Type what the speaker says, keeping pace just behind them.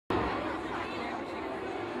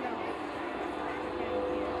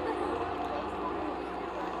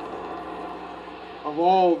Of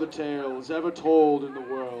all the tales ever told in the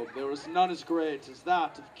world, there is none as great as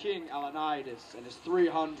that of King Alanidas and his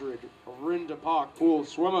 300 Orinda Park pool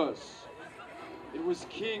swimmers. It was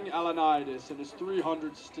King Alanidas and his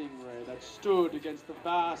 300 Stingray that stood against the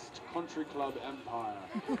vast country club empire.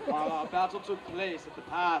 While our battle took place at the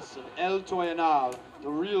pass of El Toyanal, the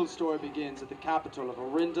real story begins at the capital of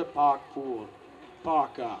Orinda Park Pool,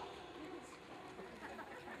 Parka.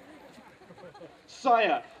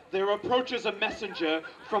 Sire, there approaches a messenger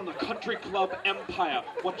from the country club empire.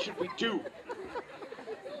 What should we do?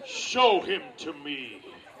 Show him to me.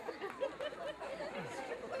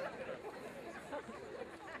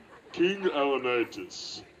 King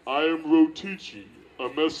Alanitis, I am Rotici, a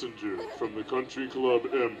messenger from the country club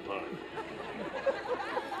empire.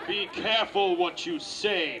 Be careful what you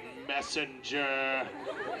say, messenger.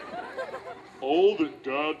 All that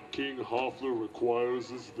God King Hoffler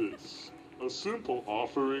requires is this: a simple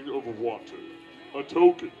offering of water, a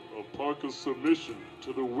token of Parka's submission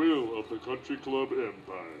to the will of the country club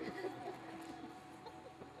empire.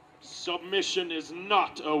 Submission is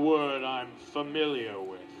not a word I'm familiar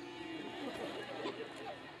with.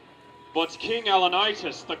 But King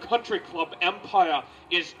Alanitis, the country club empire,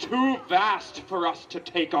 is too vast for us to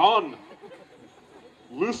take on.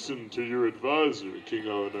 Listen to your advisor, King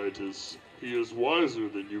Alanitis. He is wiser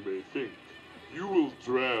than you may think. You will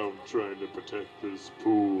drown trying to protect this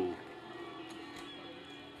pool.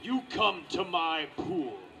 You come to my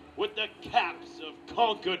pool with the caps of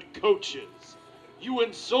conquered coaches. You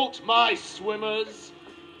insult my swimmers.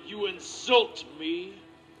 You insult me.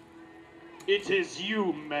 It is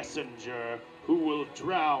you, messenger, who will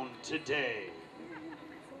drown today.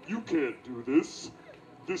 You can't do this.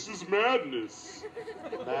 This is madness.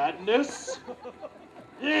 Madness?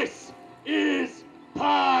 This is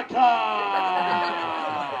Parka!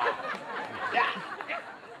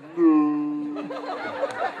 No.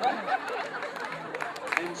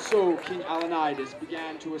 And so King Alanidas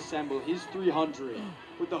began to assemble his 300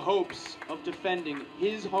 with the hopes of defending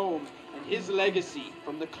his home and his legacy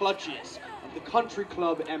from the clutches of the country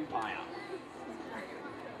club empire.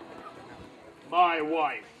 My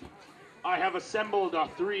wife, I have assembled our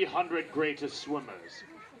 300 greatest swimmers.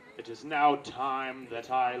 It is now time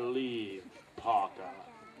that I leave Parka.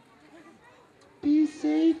 Be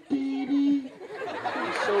safe, baby.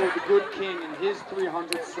 And so the good king and his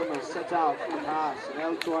 300 swimmers set out for the pass at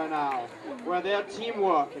El Toyanal, where their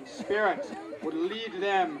teamwork and spirit would lead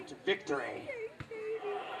them to victory.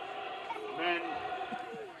 Men,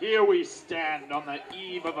 here we stand on the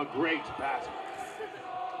eve of a great battle.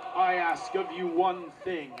 I ask of you one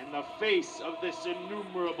thing in the face of this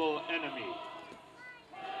innumerable enemy.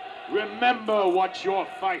 Remember what you're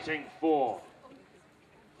fighting for.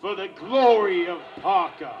 For the glory of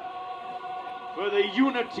Parka, for the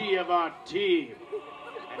unity of our team,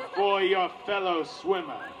 and for your fellow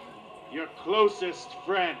swimmer, your closest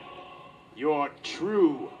friend, your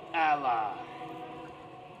true ally.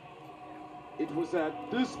 It was at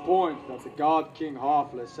this point that the god King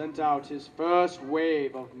Hoffler sent out his first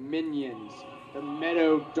wave of minions, the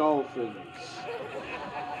Meadow Dolphins.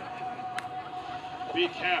 Be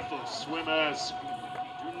careful, swimmers.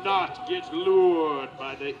 Do not get lured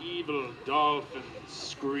by the evil dolphin's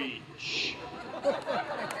screech.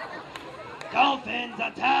 Dolphins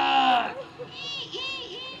attack!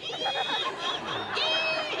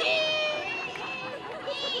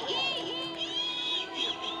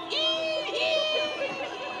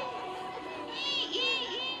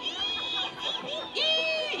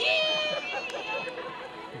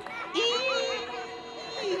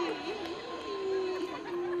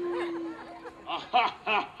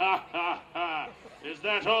 Is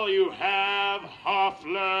that all you have,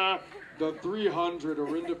 Hoffler? The 300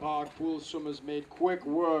 Orinda Park pool swimmers made quick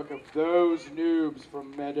work of those noobs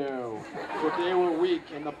from Meadow, for they were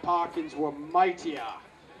weak and the Parkins were mightier.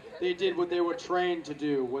 They did what they were trained to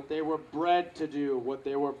do, what they were bred to do, what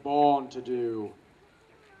they were born to do.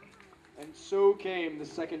 And so came the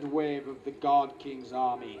second wave of the God King's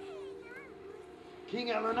army. King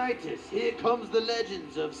Alanitis, here comes the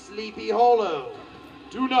legends of Sleepy Hollow.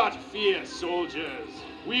 Do not fear, soldiers.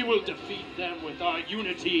 We will defeat them with our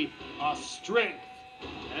unity, our strength,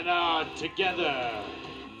 and our togetherness.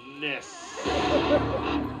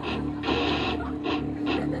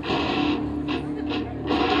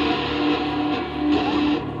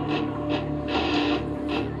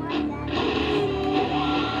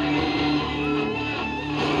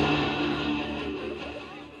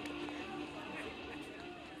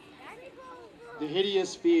 The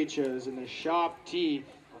hideous features and the sharp teeth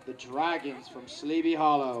of the dragons from Sleepy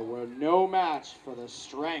Hollow were no match for the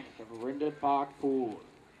strength of Orinda Park Pool.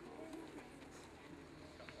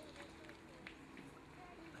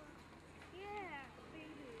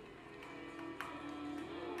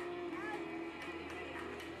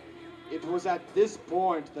 It was at this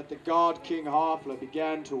point that the god King Harfler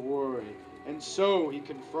began to worry, and so he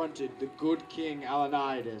confronted the good King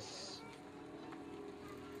Alanidas.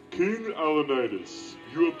 King Alanidas,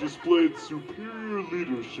 you have displayed superior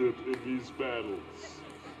leadership in these battles.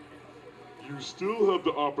 You still have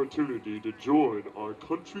the opportunity to join our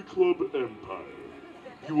country club empire.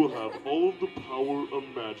 You will have all of the power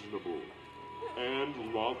imaginable,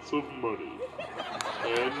 and lots of money,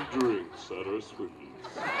 and drinks at our swimmies.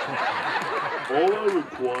 All I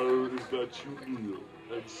require is that you kneel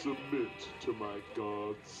and submit to my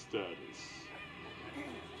god status.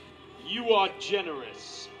 You are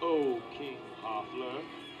generous, O King Harfler.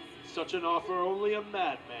 Such an offer only a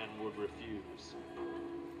madman would refuse.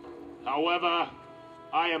 However,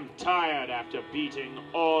 I am tired after beating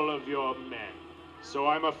all of your men, so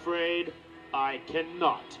I'm afraid I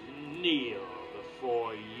cannot kneel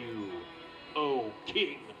before you, O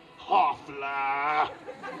King Harfler.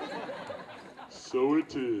 So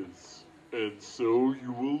it is, and so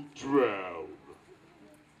you will drown.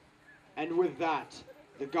 And with that,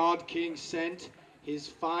 the god king sent his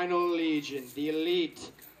final legion, the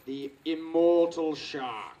elite, the immortal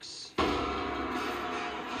sharks.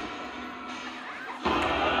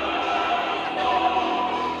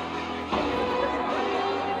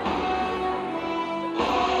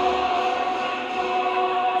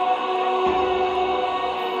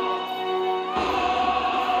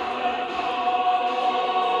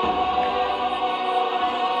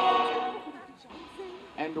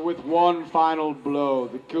 And with one final blow,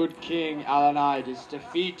 the good King Alanidas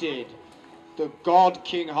defeated the god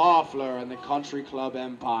King Harfler and the Country Club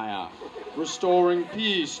Empire, restoring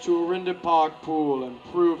peace to Orinda Park Pool and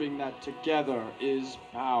proving that together is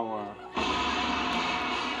power.